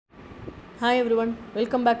Hi everyone,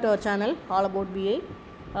 welcome back to our channel all about BI.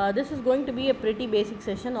 This is going to be a pretty basic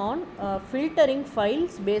session on filtering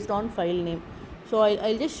files based on file name. So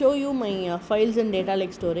I'll just show you my files in data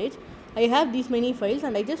lake storage. I have these many files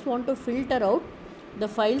and I just want to filter out the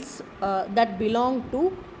files that belong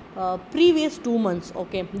to previous 2 months.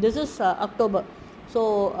 Okay, this is October,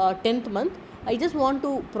 so 10th month. I just want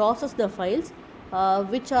to process the files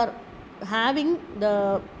which are having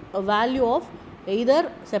the value of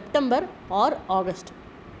either September or August.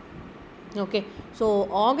 Okay, so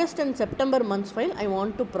August and September months file I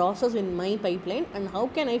want to process in my pipeline, and how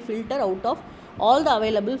can I filter out of all the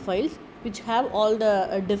available files which have all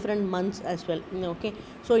the different months as well. Okay,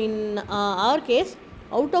 so in our case,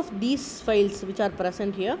 out of these files which are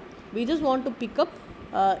present here, we just want to pick up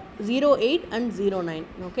 08 and 09.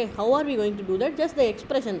 Okay, how are we going to do that? Just the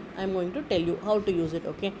expression I am going to tell you how to use it.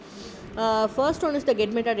 Okay, first one is the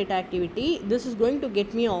get metadata activity. This is going to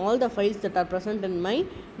get me all the files that are present in my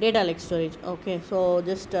data lake storage. Okay, so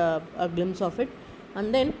just a glimpse of it,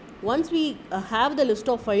 and then once we have the list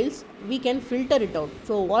of files, we can filter it out.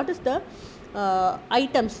 So what is the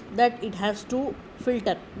items that it has to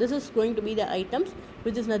filter? This is going to be the items,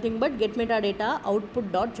 which is nothing but get metadata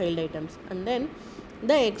output dot child items, and then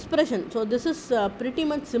the expression. So this is pretty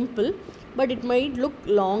much simple, but it might look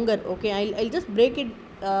longer. Okay, I'll just break it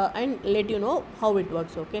and let you know how it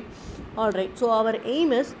works. Okay, alright, so our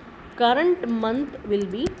aim is current month will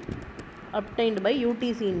be obtained by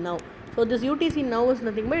UTC now. So this UTC now is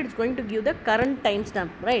nothing but it's going to give the current timestamp,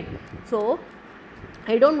 right? So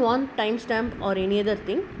I don't want timestamp or any other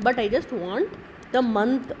thing, but I just want the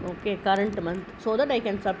month. Okay, current month, so that I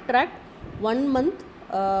can subtract 1 month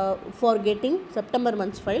for getting September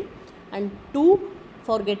month's file and 2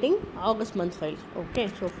 for getting August month's files. Okay,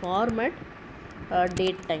 so format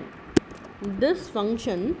date time. This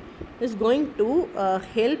function is going to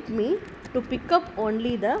help me to pick up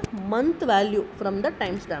only the month value from the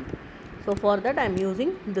timestamp. So for that I am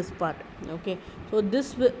using this part. Okay, so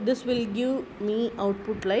this will give me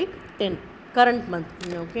output like 10 current month.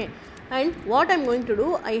 Okay, and what I am going to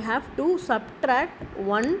do, I have to subtract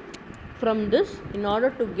 1 from this in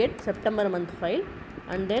order to get September month file,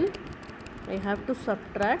 and then I have to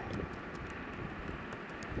subtract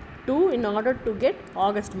 2 in order to get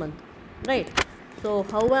August month, right? So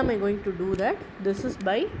how am I going to do that? This is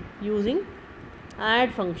by using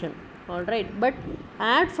add function. Alright, but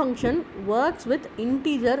add function works with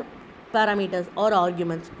integer parameters or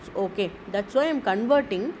arguments. Okay, that's why I am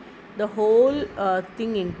converting the whole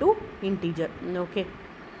thing into integer. Okay,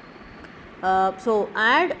 so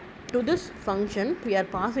add to this function, we are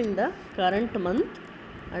passing the current month,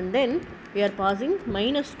 and then we are passing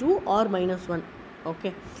 -2 or -1.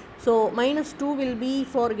 Okay, so -2 will be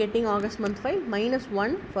for getting August month file,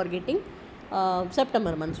 -1 for getting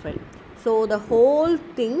September month file. So the whole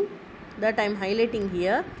thing that I am highlighting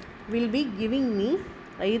here will be giving me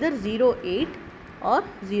either 08 or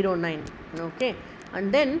 09. Okay,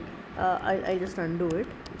 and then I'll just undo it.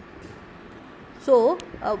 So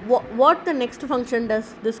what the next function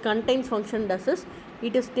does, this contains function does is,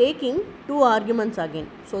 it is taking 2 arguments again.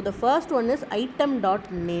 So the first one is item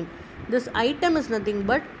dot name. This item is nothing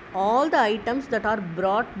but all the items that are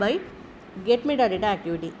brought by get metadata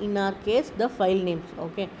activity, in our case the file names.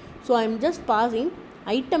 Okay, so I am just passing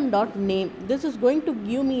item dot name. This is going to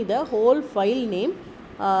give me the whole file name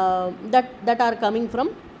that are coming from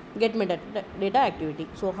get metadata activity.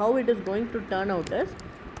 So how it is going to turn out is,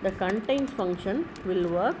 the contains function will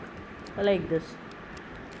work like this: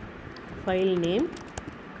 file name,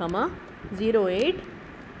 comma 08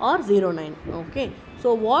 or 09. Okay,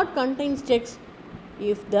 so what contains checks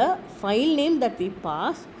if the file name that we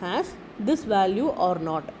pass has this value or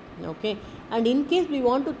not. Okay, and in case we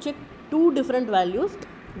want to check 2 different values,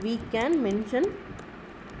 we can mention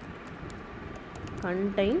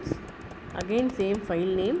contains, again same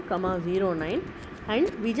file name, comma 09, and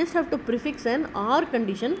we just have to prefix an or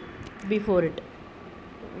condition before it.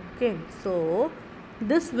 Okay, so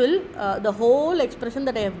this will the whole expression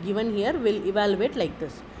that I have given here will evaluate like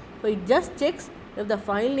this. So it just checks if the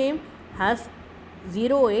file name has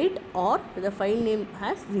 08 or the file name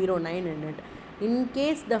has 09 in it. In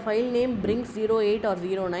case the file name brings 08 or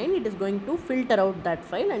 09, it is going to filter out that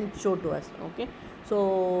file and show to us. Okay,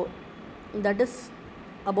 so that is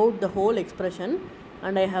about the whole expression,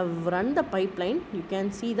 and I have run the pipeline. You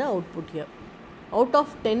can see the output here. Out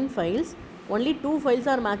of 10 files, only 2 files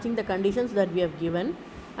are matching the conditions that we have given,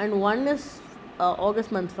 and one is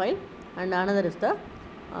August month file and another is the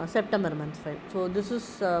September month file. So this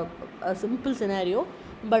is a simple scenario,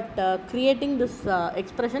 but creating this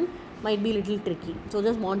expression might be little tricky, so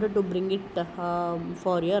just wanted to bring it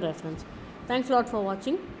for your reference. Thanks a lot for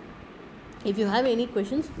watching. If you have any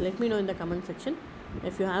questions, let me know in the comment section.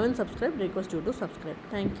 If you haven't subscribed, request you to subscribe.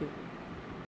 Thank you.